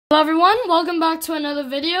Hello everyone, welcome back to another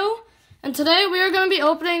video, and today we are going to be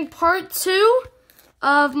opening part 2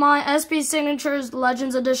 of my SB Signatures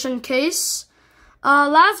Legends Edition case.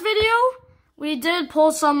 Last video, we did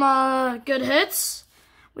pull some good hits.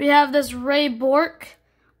 We have this Ray Bourque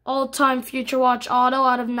all-time Future Watch auto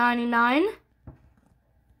out of 99.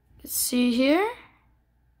 Let's see here.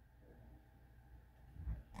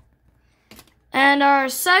 And our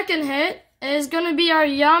second hit is going to be our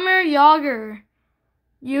Jagr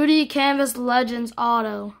UD Canvas Legends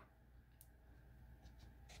Auto.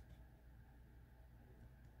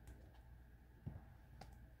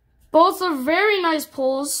 Both are very nice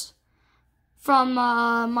pulls from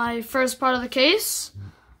my first part of the case.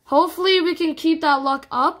 Hopefully we can keep that luck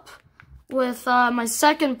up with my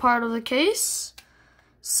second part of the case.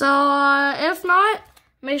 So if not,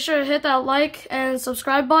 make sure to hit that like and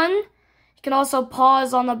subscribe button. You can also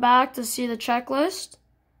pause on the back to see the checklist.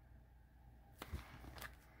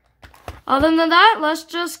 Other than that, let's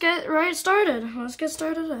just get right started. Let's get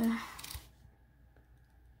started.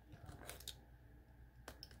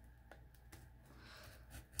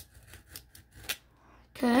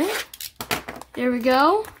 Okay, here we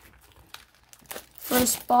go.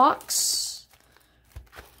 First box.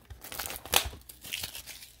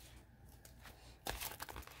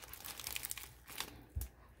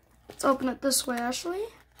 Let's open it this way, Ashley.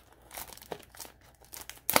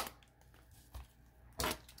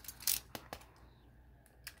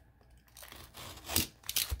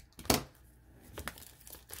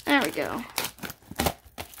 There we go.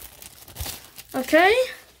 Okay,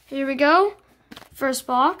 here we go. First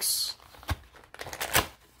box.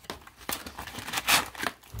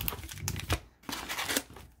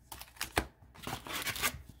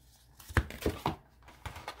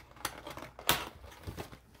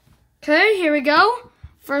 Okay, here we go.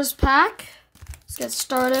 First pack. Let's get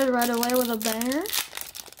started right away with a banger.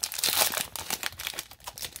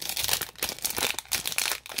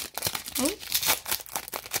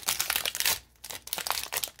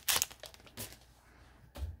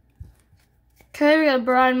 Okay, we got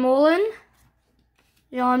Brian Mullen,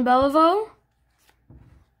 Jan Beliveau,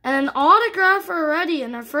 and an autograph already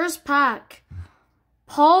in our first pack.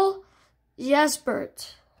 Paul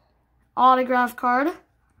Jesbert, autograph card.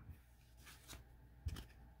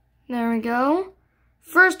 There we go.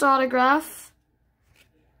 First autograph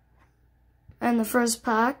and the first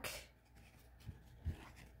pack.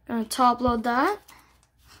 Gonna top load that.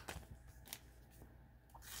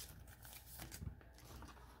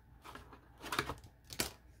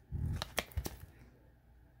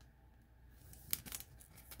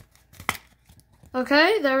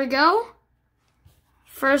 Okay, there we go.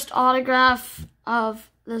 First autograph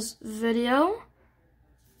of this video.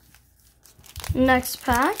 Next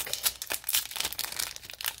pack.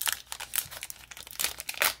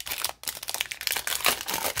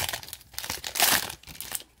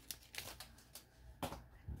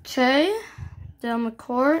 Okay, Dale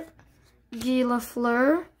McCourt, Guy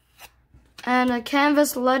Lafleur, and a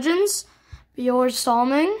Canvas Legends, Bjorn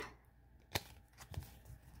Salming.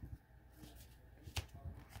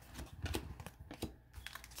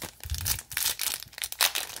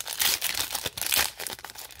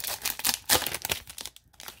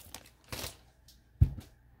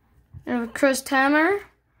 And Chris Tammer,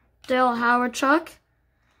 Dale Howard-Chuck.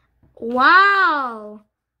 Wow!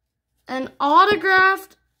 An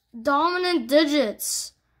autographed dominant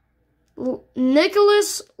digits.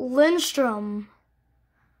 Nicholas Lindstrom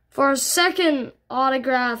for a second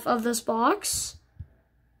autograph of this box.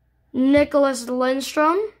 Nicholas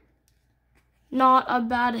Lindstrom. Not a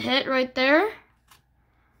bad hit right there.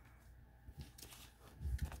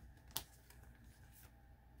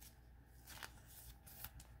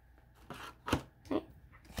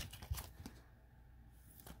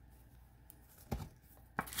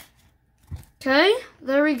 Okay,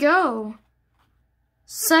 there we go.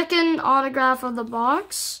 Second autograph of the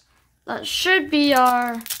box. That should be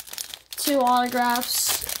our 2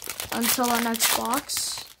 autographs until our next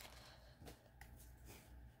box.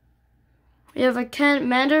 We have a Kent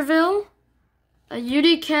Manderville, a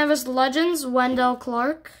UD Canvas Legends, Wendell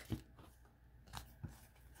Clark.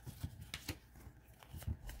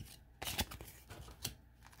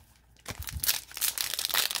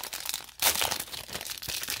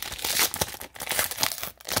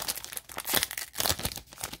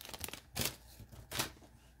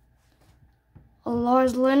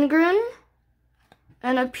 Lars Lindgren,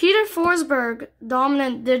 and a Peter Forsberg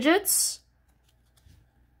dominant digits.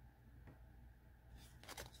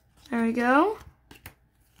 There we go.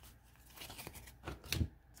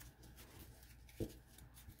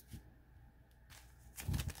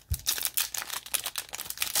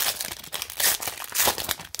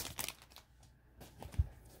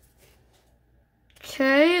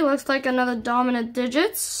 Okay, looks like another dominant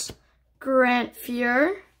digits. Grant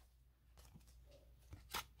Fuhr.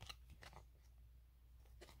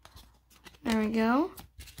 There we go.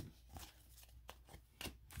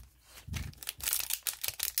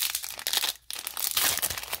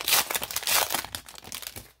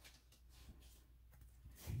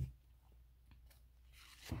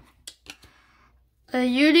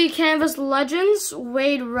 UD Canvas Legends,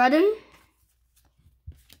 Wade Redden.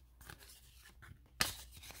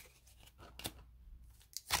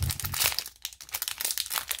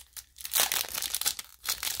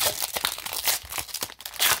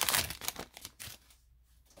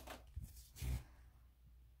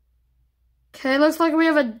 Okay, looks like we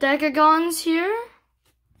have a Decagons here.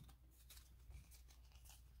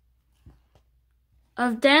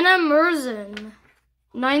 Of Dana Merzen,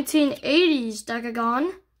 1980s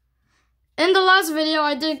Decagon. In the last video,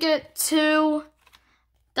 I did get 2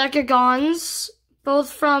 Decagons,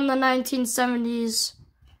 both from the 1970s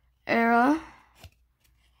era.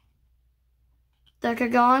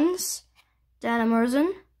 Decagons, Dana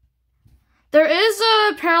Merzen. There is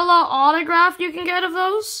a parallel autograph you can get of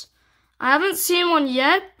those. I haven't seen one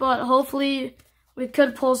yet, but hopefully we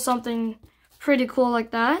could pull something pretty cool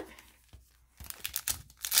like that.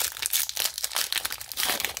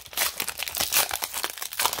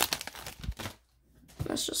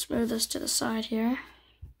 Let's just move this to the side here.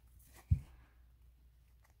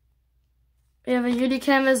 We have a UD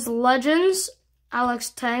Canvas Legends,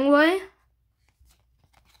 Alex Tangway.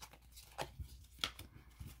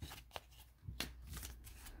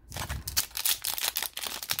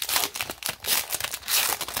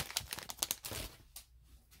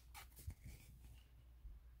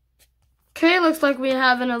 Okay, looks like we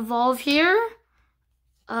have an Evolve here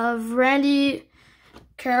of Randy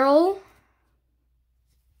Carroll.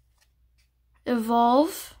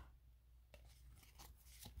 Evolve.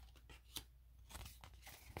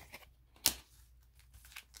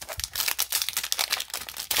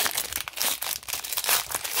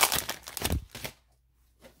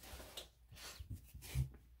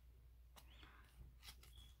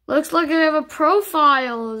 Looks like we have a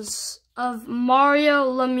profiles of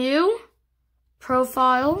Mario Lemieux.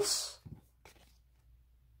 Profiles.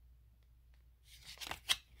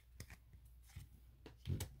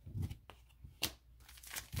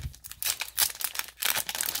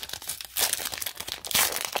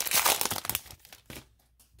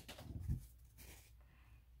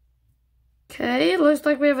 Okay, looks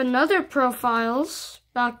like we have another profiles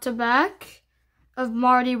back to back of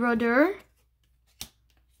Marty Brodeur.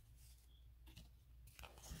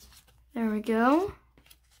 There we go.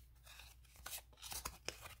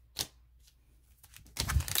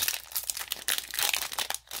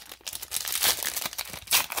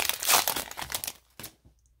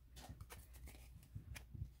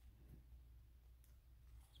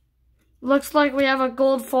 Looks like we have a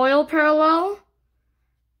gold foil parallel.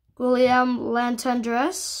 William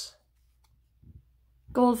Lantendresse.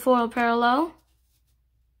 Gold foil parallel.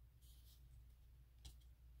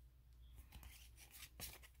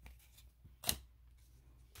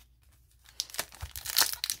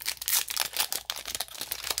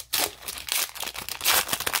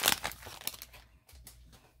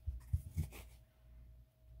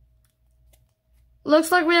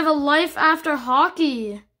 Looks like we have a Life After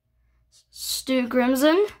Hockey. Stu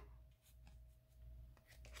Grimson.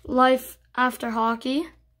 Life After Hockey.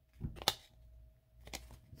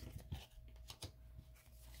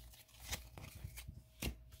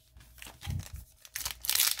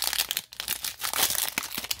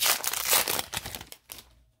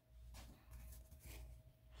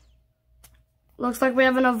 Looks like we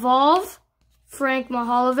have an Evolve. Frank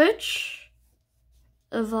Mahalovich.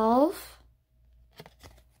 Evolve.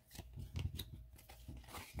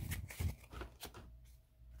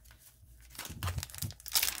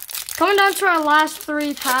 Coming down to our last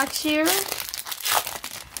 3 packs here.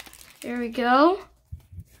 Here we go.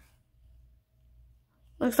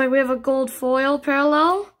 Looks like we have a gold foil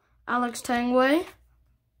parallel, Alex Tangway.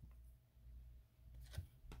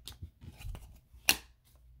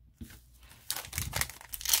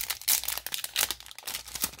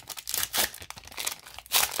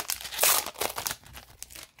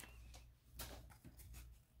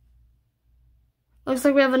 Looks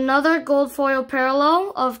like we have another gold foil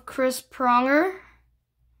parallel of Chris Pronger.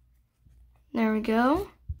 There we go.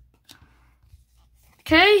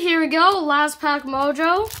 Okay, here we go. Last pack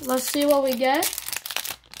mojo. Let's see what we get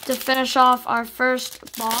to finish off our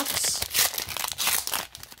first box.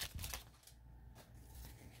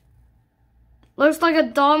 Looks like a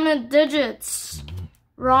dominant digits.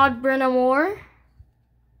 Rod Brind'Amour.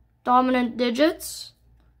 dominant digits.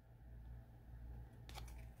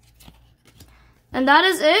 And that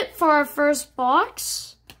is it for our first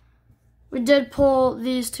box. We did pull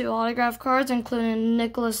these 2 autograph cards, including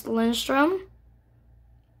Nicholas Lindstrom.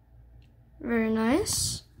 Very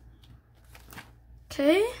nice.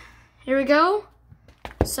 Okay, here we go.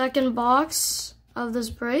 Second box of this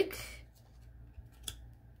break.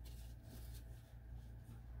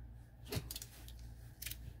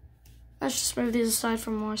 Let's just move these aside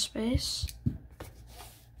for more space.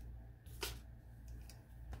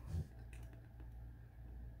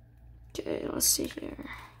 Okay, let's see here.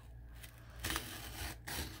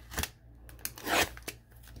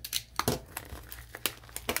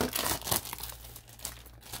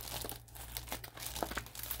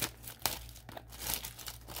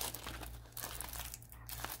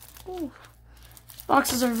 Ooh.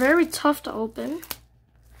 Boxes are very tough to open.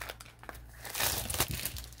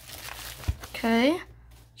 Okay,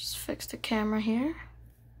 just fix the camera here.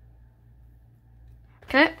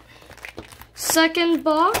 Okay, second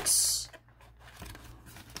box.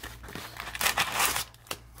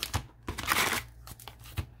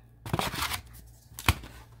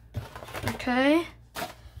 Okay,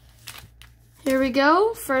 here we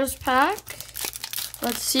go, first pack.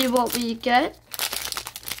 Let's see what we get.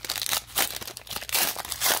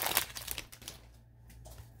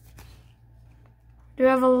 We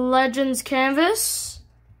have a Legends canvas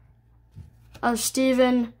of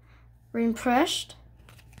Steven Rimprecht.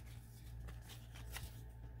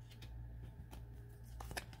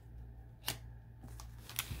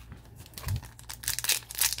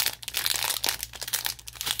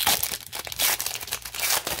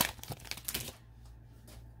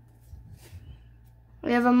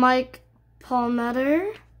 We have a Mike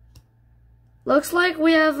Palmeter. Looks like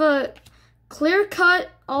we have a clear-cut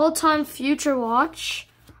all-time future watch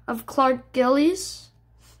of Clark Gillies,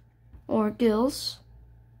 or Gills.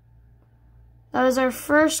 That is our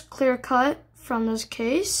first clear-cut from this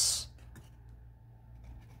case.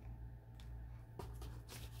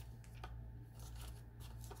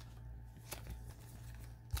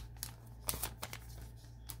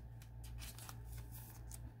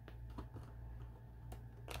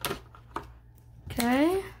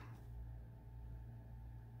 Okay.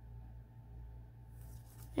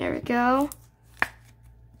 There we go.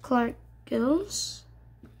 Clark Gills.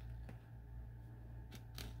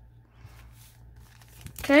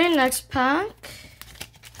 Okay, next pack.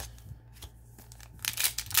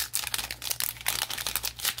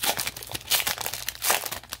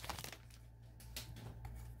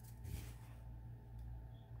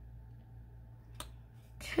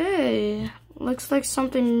 Okay, looks like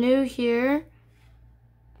something new here.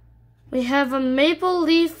 We have a Maple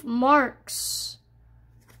Leaf Marks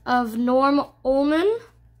of Norm Ullman.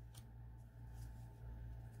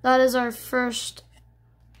 That is our first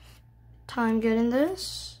time getting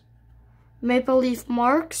this. Maple Leaf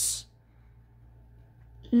Marks,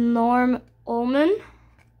 Norm Ullman.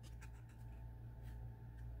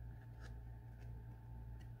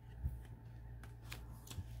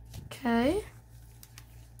 Okay.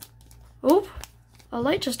 Oop, a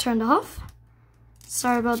light just turned off.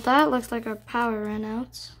 Sorry about that, looks like our power ran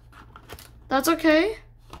out. That's okay.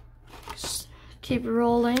 Just keep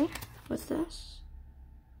rolling with this.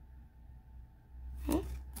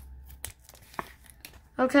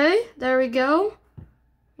 Okay, there we go.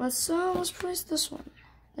 Let's place this one.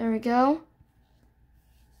 There we go.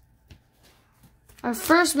 Our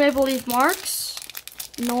first Maple Leaf Marks,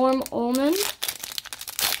 Norm Ullman.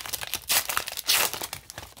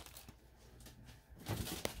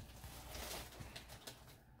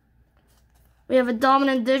 We have a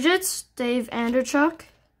Dominant Digits, Dave Anderchuk.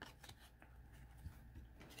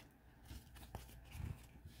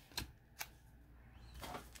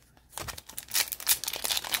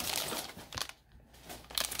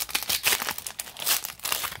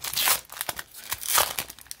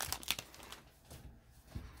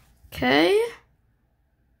 Okay.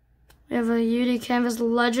 We have a UD Canvas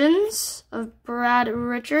Legends of Brad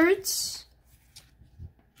Richards.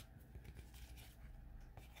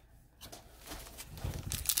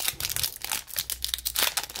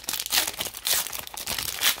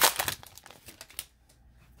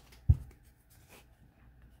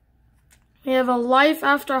 We have a Life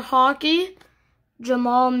After Hockey,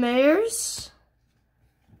 Jamal Mayers.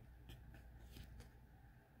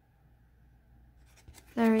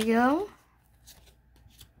 There we go.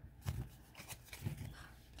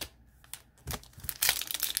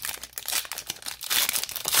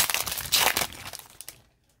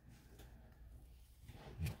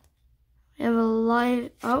 We have a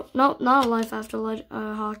Oh, no, not a Life After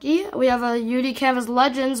Hockey. We have a UD Canvas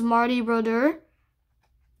Legends, Marty Brodeur.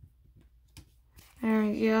 There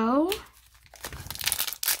we go.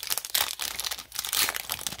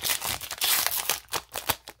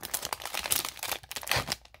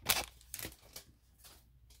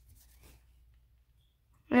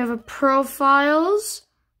 We have a Profiles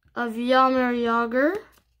of Jaromir Jagr.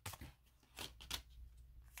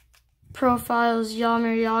 Profiles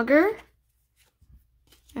Jaromir Jagr.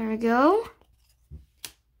 There we go.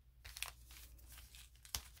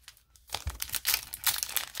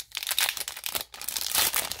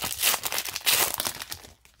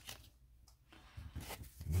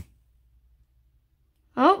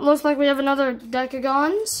 Oh, looks like we have another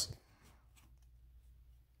Decagons.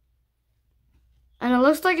 And it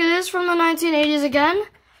looks like it is from the 1980s again.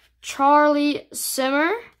 Charlie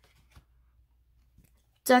Simmer.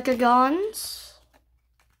 Decagons.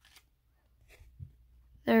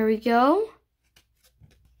 There we go.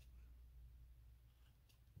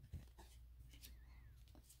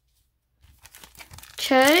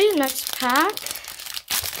 Okay, next pack.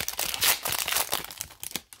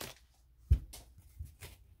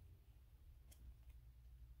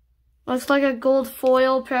 Looks like a gold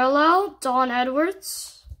foil parallel, Don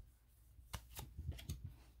Edwards.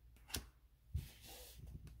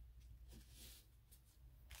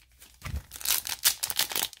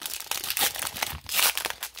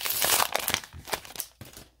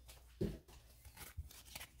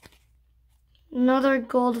 Another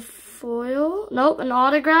gold foil. Nope, an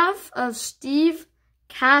autograph of Steve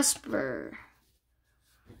Casper.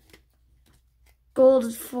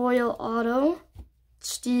 Gold foil auto.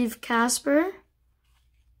 Steve Casper.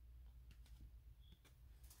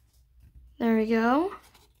 There we go.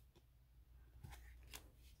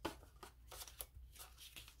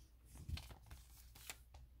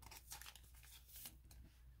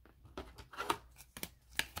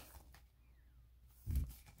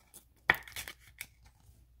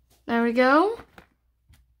 There we go.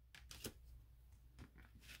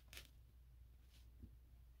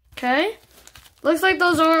 Okay. Looks like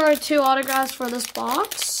those are our 2 autographs for this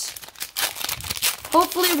box.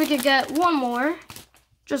 Hopefully we could get one more,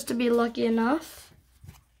 just to be lucky enough.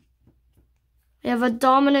 We have a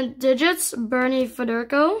Dominant Digits, Bernie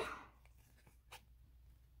Federko.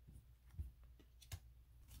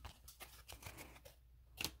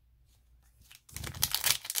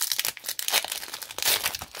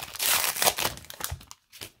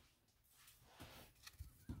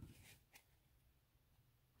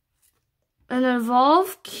 An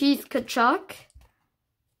Evolve, Keith Tkachuk.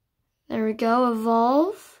 There we go,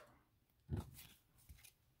 Evolve.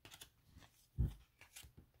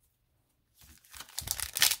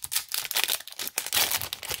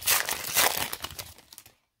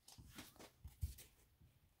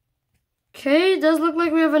 Okay, it does look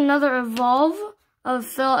like we have another Evolve of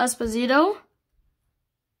Phil Esposito.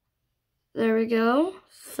 There we go,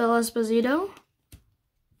 Phil Esposito.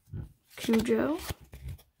 Cujo.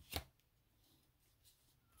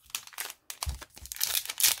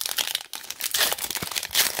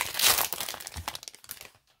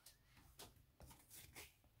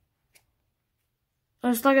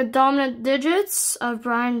 Looks like a Dominant Digits of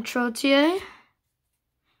Brian Trottier.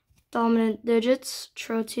 Dominant Digits,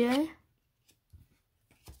 Trottier.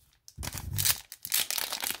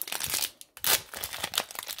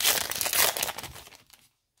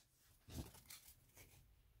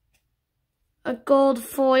 A gold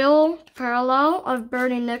foil parallel of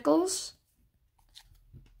Bernie Nichols.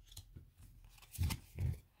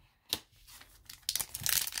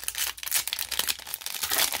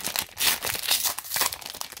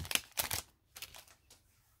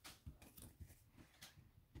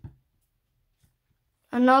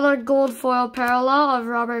 Another gold foil parallel of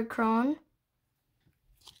Robert Cron.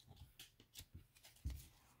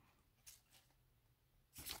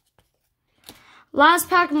 Last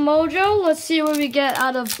pack mojo. Let's see what we get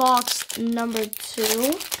out of box number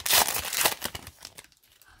 2.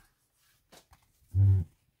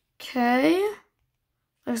 Okay.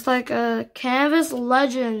 Looks like a Canvas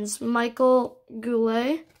Legends Michael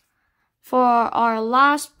Goulet for our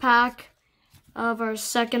last pack of our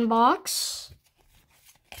second box.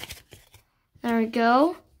 There we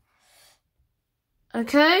go.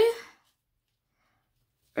 Okay.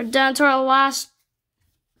 We're down to our last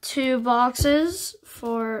 2 boxes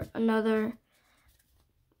for another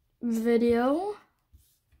video.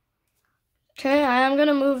 Okay, I am going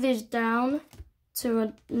to move these down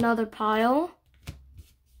to another pile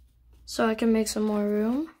so I can make some more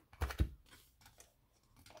room.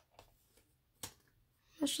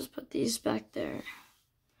 Let's just put these back there.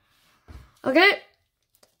 Okay.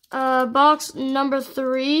 box number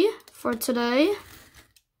 3 for today.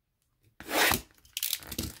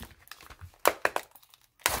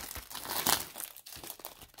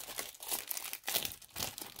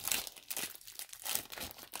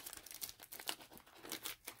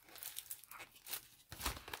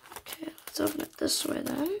 Okay, let's open it this way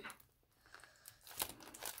then.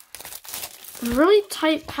 Really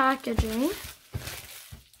tight packaging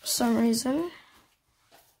for some reason.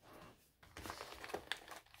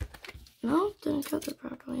 No, didn't cut it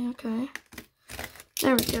properly. Okay.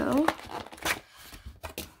 There we go.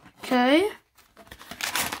 Okay.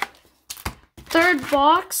 Third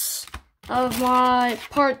box of my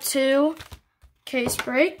part 2 case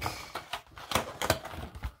break.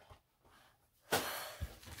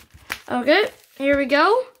 Okay, here we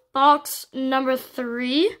go. Box number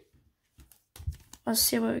 3. Let's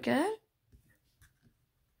see what we get.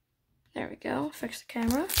 There we go. Fix the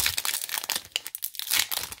camera.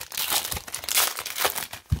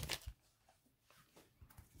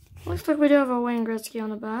 Looks like we do have a Wayne Gretzky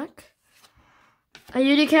on the back. A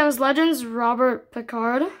UD Canvas Legends, Robert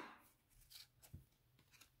Picard.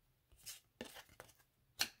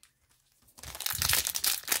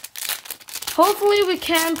 Hopefully we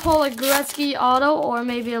can pull a Gretzky auto or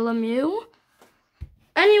maybe a Lemieux.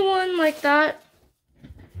 Anyone like that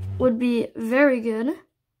would be very good.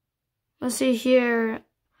 Let's see here.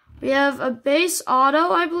 We have a base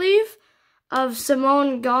auto, I believe, of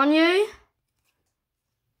Simone Gagne.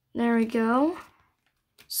 There we go.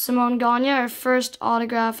 Simone Gagne, our first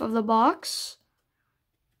autograph of the box.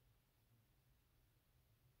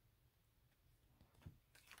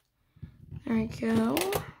 There we go.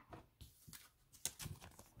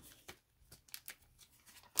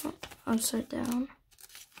 Oh, upside down.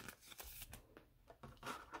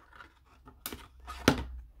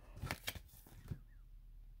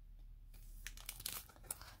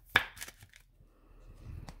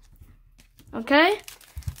 Okay,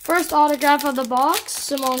 first autograph of the box,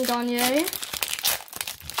 Simone Gagne.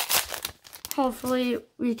 Hopefully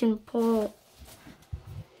we can pull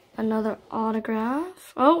another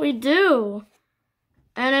autograph. Oh, we do.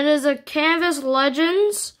 And it is a Canvas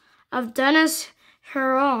Legends of Dennis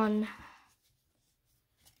Huron.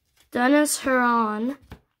 Dennis Huron,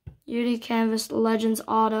 UD Canvas Legends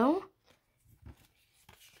auto.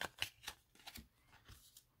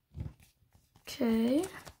 Okay.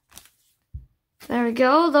 There we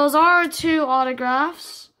go. Those are 2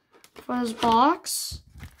 autographs for this box.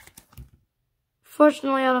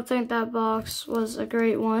 Fortunately, I don't think that box was a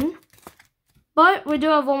great one. But we do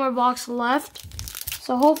have one more box left.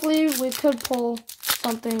 So hopefully we could pull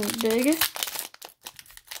something big.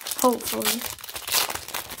 Hopefully.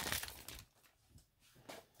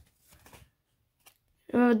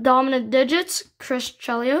 Dominant Digits, Chris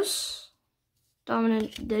Chelios.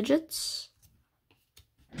 Dominant Digits.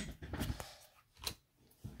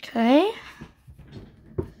 Okay.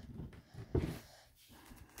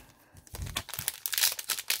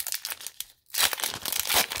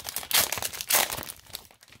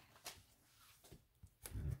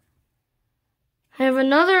 I have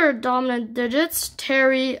another Dominant Digits,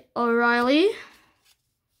 Terry O'Reilly.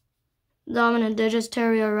 Dominant Digits,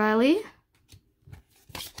 Terry O'Reilly.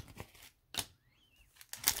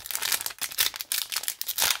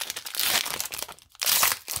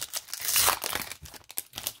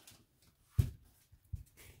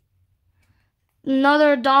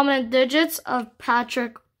 Another Dominant Digits of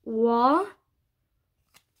Patrick Waugh.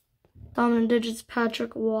 Dominant Digits,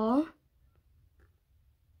 Patrick Waugh.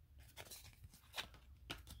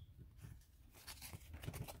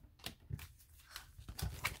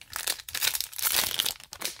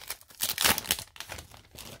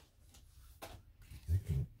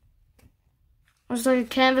 Looks like a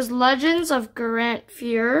Canvas Legends of Grant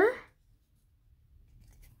Fuhr.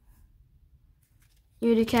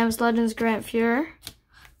 UD Canvas Legends, Grant Fuhr.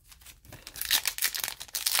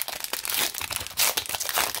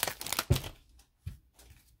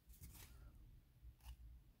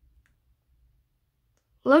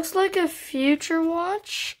 Looks like a Future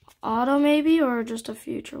Watch. Auto maybe, or just a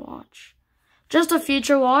Future Watch. Just a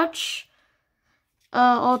Future Watch.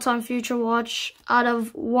 All-time Future Watch out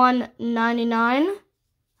of 199.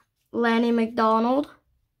 Lanny McDonald.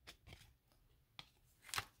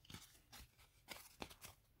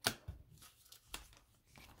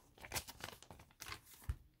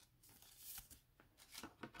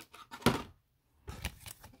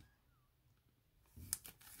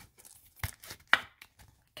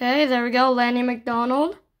 Okay, there we go, Lanny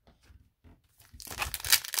McDonald.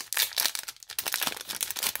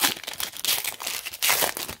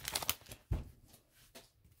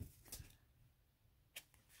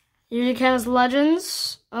 Beauty Canvas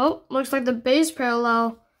Legends. Oh, looks like the base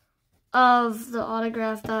parallel of the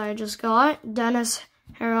autograph that I just got. Dennis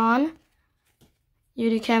Heron.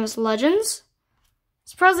 Beauty Canvas Legends.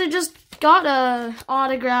 Surprised I just got a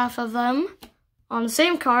autograph of them on the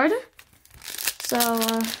same card. So,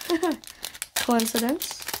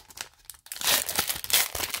 coincidence.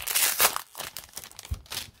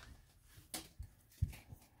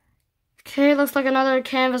 Okay, looks like another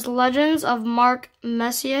Canvas Legends of Mark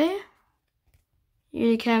Messier.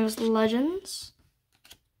 Beauty Canvas Legends.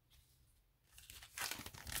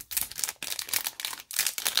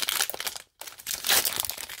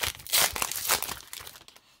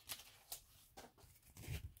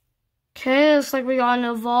 Okay, looks like we got an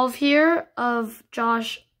Evolve here of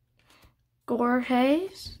Josh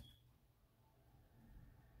Gorhays.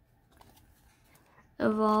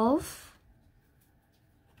 Evolve.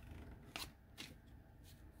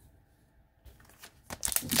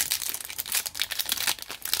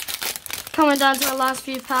 Coming down to our last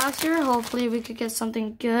few packs here. Hopefully we could get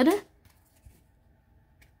something good.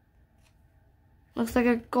 Looks like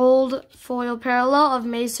a gold foil parallel of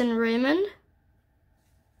Mason Raymond.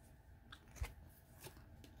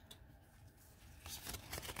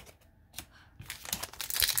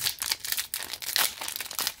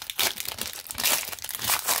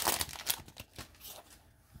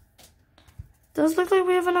 Does look like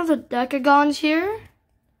we have another Decagons here.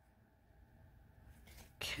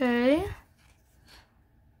 Okay.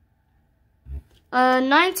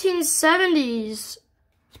 1970s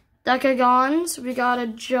Decagons. We got a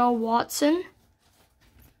Joe Watson.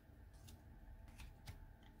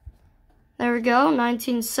 There we go.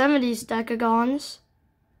 1970s Decagons.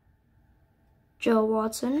 Joe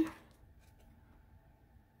Watson.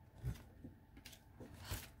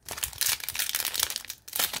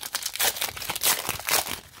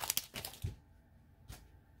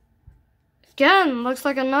 Again, looks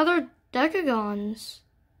like another Decagons.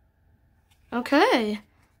 Okay.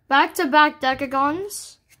 Back-to-back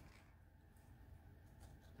Decagons.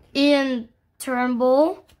 Ian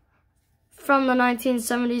Turnbull from the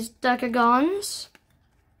 1970s Decagons.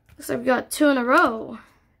 Looks like we got 2 in a row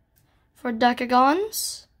for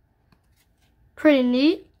Decagons. Pretty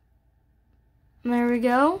neat. There we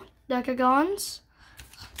go. Decagons.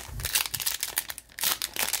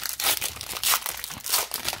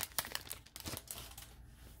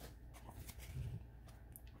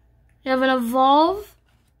 You have an Evolve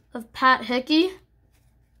of Pat Hickey.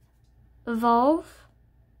 Evolve.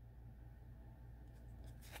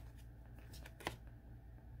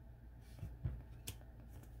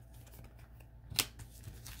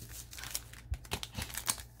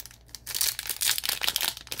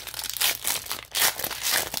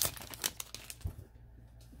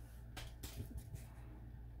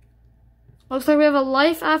 Looks like we have a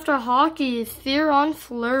Life After Hockey, Theron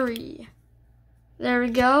Fleury. There we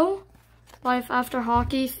go. Life After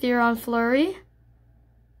Hockey, Theron Fleury.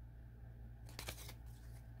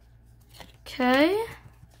 Okay.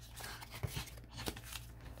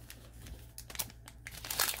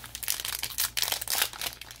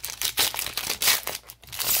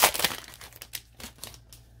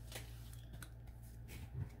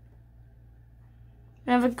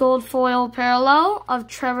 We have a gold foil parallel of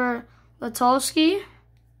Trevor Latolsky.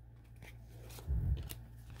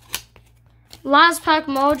 Last pack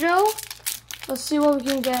mojo. Let's see what we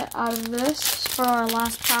can get out of this for our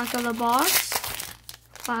last pack of the box.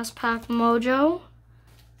 Last pack mojo.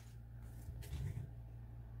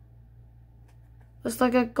 Looks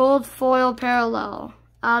like a gold foil parallel.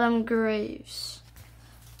 Adam Graves.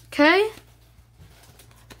 Okay.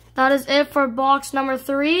 That is it for box number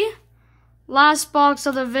 3. Last box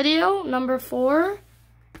of the video, number 4.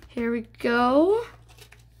 Here we go.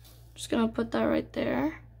 Just gonna put that right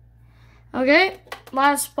there. Okay,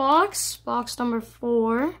 last box, box number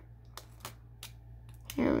 4.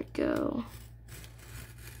 Here we go.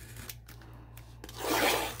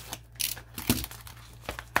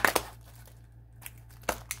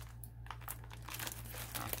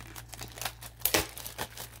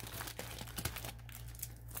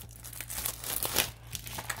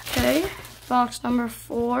 Okay, box number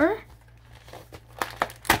 4.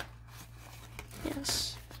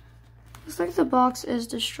 Yes. Looks like the box is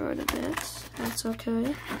destroyed a bit. That's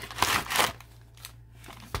okay.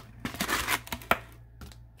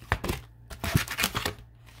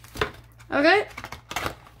 Okay,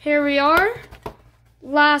 here we are.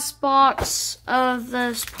 Last box of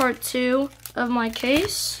this part 2 of my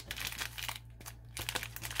case.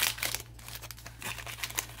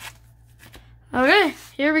 Okay,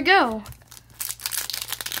 here we go.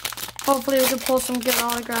 Hopefully we can pull some good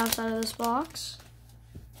autographs out of this box.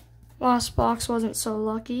 Last box wasn't so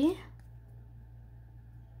lucky.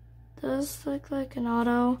 Does look like an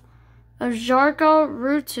auto of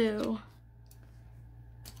Jagr.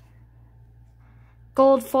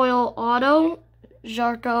 Gold foil auto,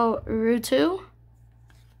 Jagr.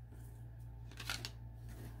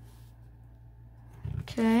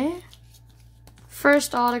 Okay.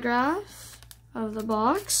 First autograph of the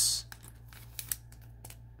box.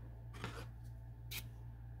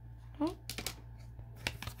 Oh.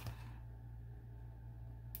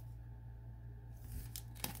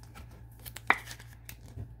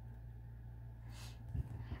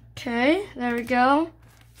 Okay, there we go.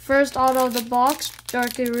 First auto of the box,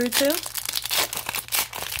 Jagr.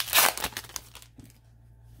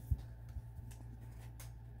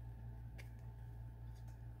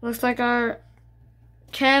 Looks like our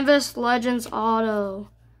Canvas Legends auto.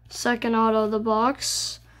 Second auto of the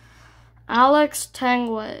box, Alex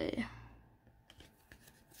Tangway.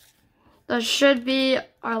 That should be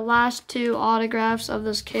our last two autographs of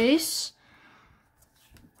this case.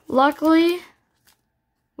 Luckily,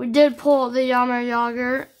 we did pull the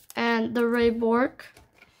Jagr and the Ray Bourque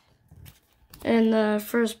in the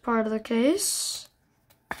first part of the case.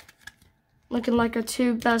 Looking like our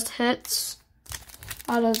two best hits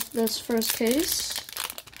out of this first case.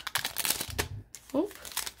 Oop.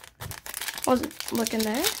 Wasn't looking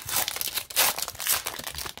there.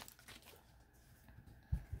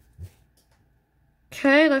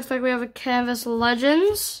 Okay, looks like we have a Canvas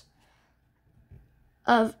Legends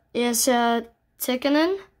of Esa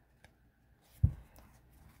Tikkanen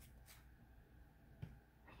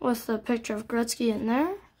with the picture of Gretzky in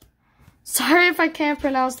there. Sorry if I can't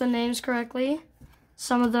pronounce the names correctly.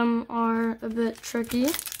 Some of them are a bit tricky.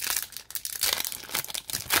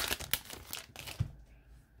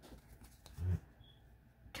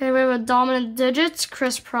 Okay, we have a Dominant Digits,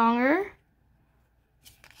 Chris Pronger.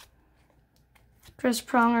 Chris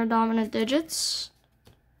Pronger Dominant Digits.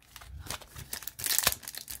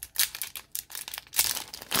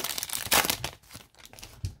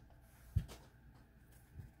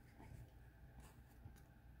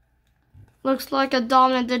 Looks like a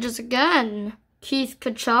Dominant Digits again. Keith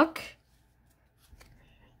Tkachuk.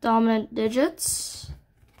 Dominant Digits.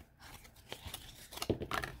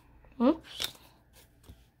 Oops.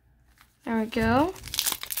 There we go.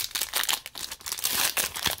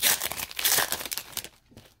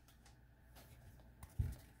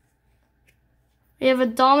 We have a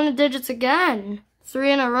Dominant Digits again.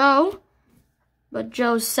 3 in a row. But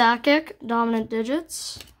Joe Sakic, Dominant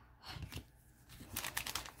Digits.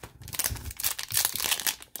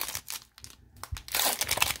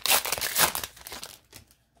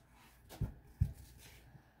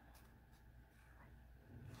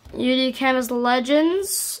 UD Canvas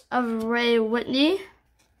Legends of Ray Whitney.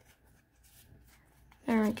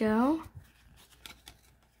 There we go.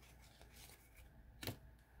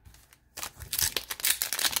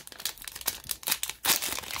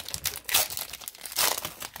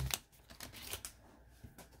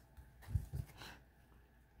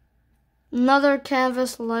 Another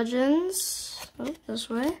Canvas Legends. Oh, this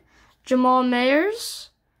way. Jamal Mayers.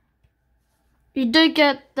 You did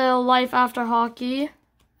get the Life After Hockey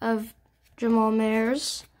of Jamal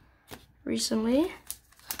Mayers recently.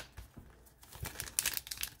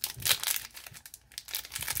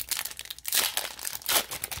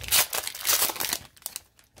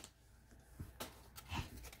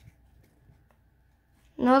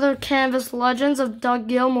 Another Canvas Legends of Doug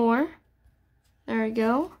Gilmour. There we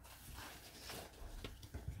go.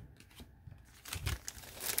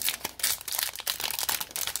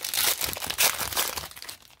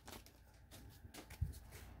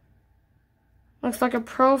 Looks like a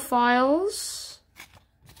Profiles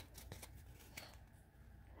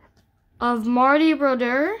of Marty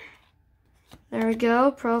Brodeur. There we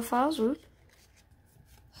go, Profiles. Whoop.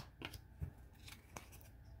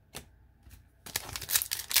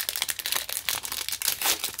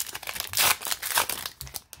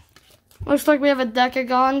 Looks like we have a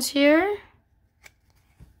Decagons here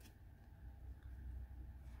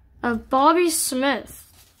of Bobby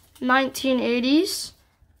Smith, 1980s.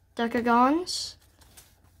 Decagons.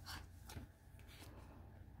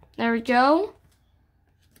 There we go.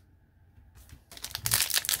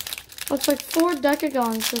 Looks like 4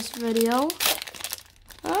 Decagons this video.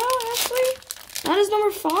 Oh, actually, that is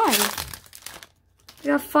number 5. We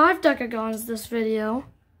got 5 Decagons this video.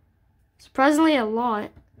 Surprisingly a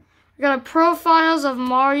lot. We got a Profiles of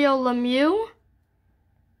Mario Lemieux.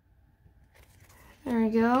 There we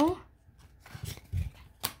go.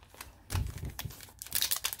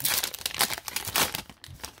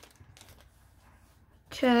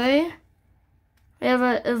 Okay, We have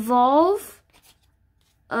an Evolve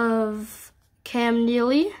of Cam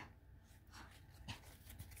Neely.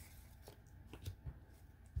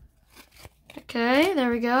 Okay,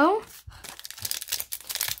 there we go.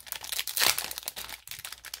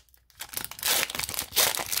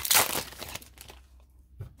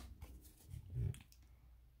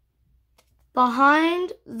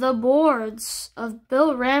 Behind the Boards of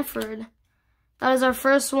Bill Ranford. That is our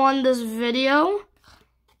first one this video.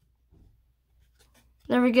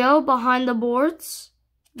 There we go, Behind the Boards,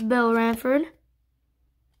 Bill Ranford.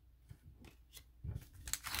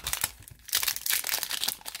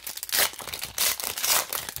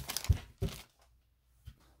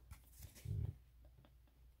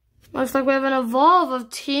 Looks like we have an Evolve of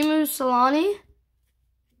Teemu Selanne.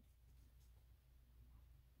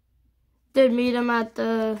 Did meet him at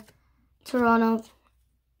the Toronto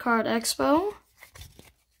Card Expo.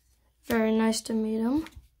 Very nice to meet him.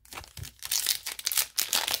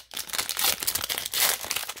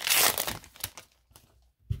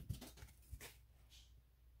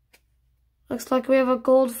 Looks like we have a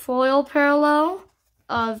gold foil parallel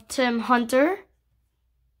of Tim Hunter.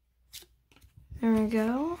 There we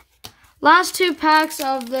go. Last 2 packs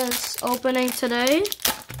of this opening today.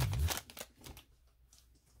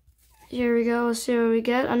 Here we go, let's see what we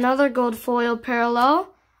get. Another gold foil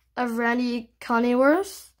parallel of Randy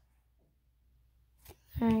Cunneyworth.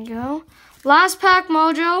 There we go. Last pack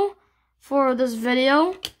mojo for this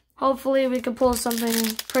video. Hopefully we can pull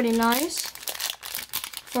something pretty nice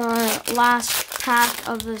for our last pack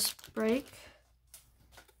of this break.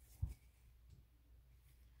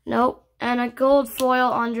 Nope. And a gold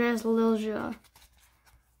foil Andreas Lilja.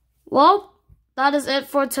 Well, that is it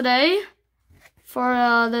for today.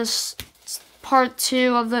 For this part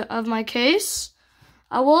 2 of my case.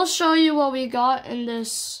 I will show you what we got in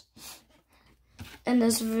this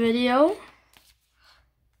video.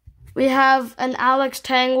 We have an Alex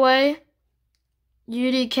Tangway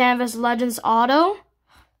UD Canvas Legends Auto.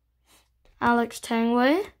 Alex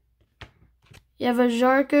Tangway. You have a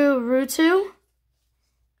Jarku Rutu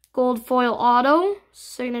Gold Foil Auto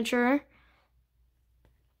signature.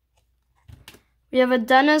 We have a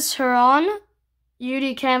Dennis Huron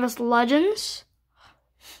UD Canvas Legends.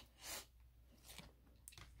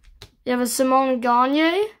 You have a Simone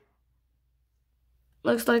Gagne.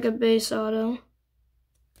 Looks like a base auto.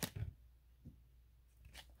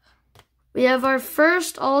 We have our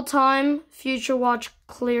first all-time Future Watch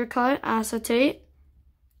clear cut acetate.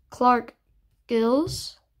 Clark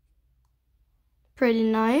Gills. Pretty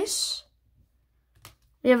nice.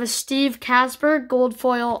 We have a Steve Casper gold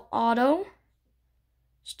foil auto.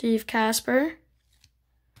 Steve Casper.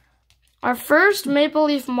 Our first Maple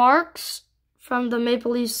Leaf marks from the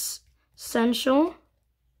Maple Leaf Sentinel.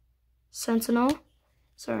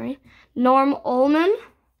 Norm Ullman.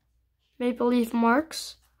 Maple Leaf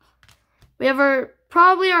marks. We have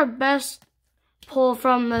probably our best pull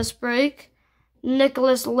from this break.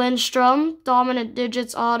 Nicholas Lindstrom, Dominant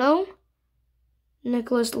Digits Auto.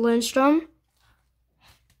 Nicholas Lindstrom.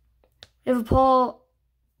 We have a Paul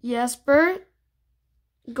Jesper,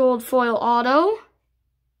 Gold Foil Auto.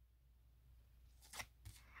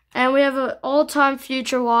 And we have an all-time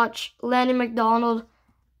Future Watch, Lanny McDonald,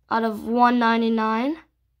 out of 199.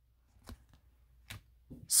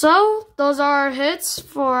 So, those are our hits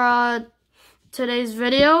for today's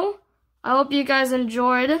video. I hope you guys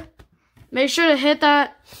enjoyed. Make sure to hit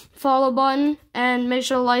that follow button and make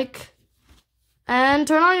sure to like and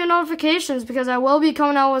turn on your notifications because I will be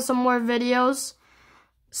coming out with some more videos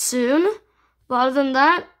soon. But other than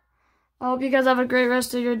that, I hope you guys have a great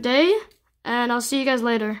rest of your day and I'll see you guys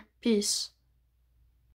later. Peace.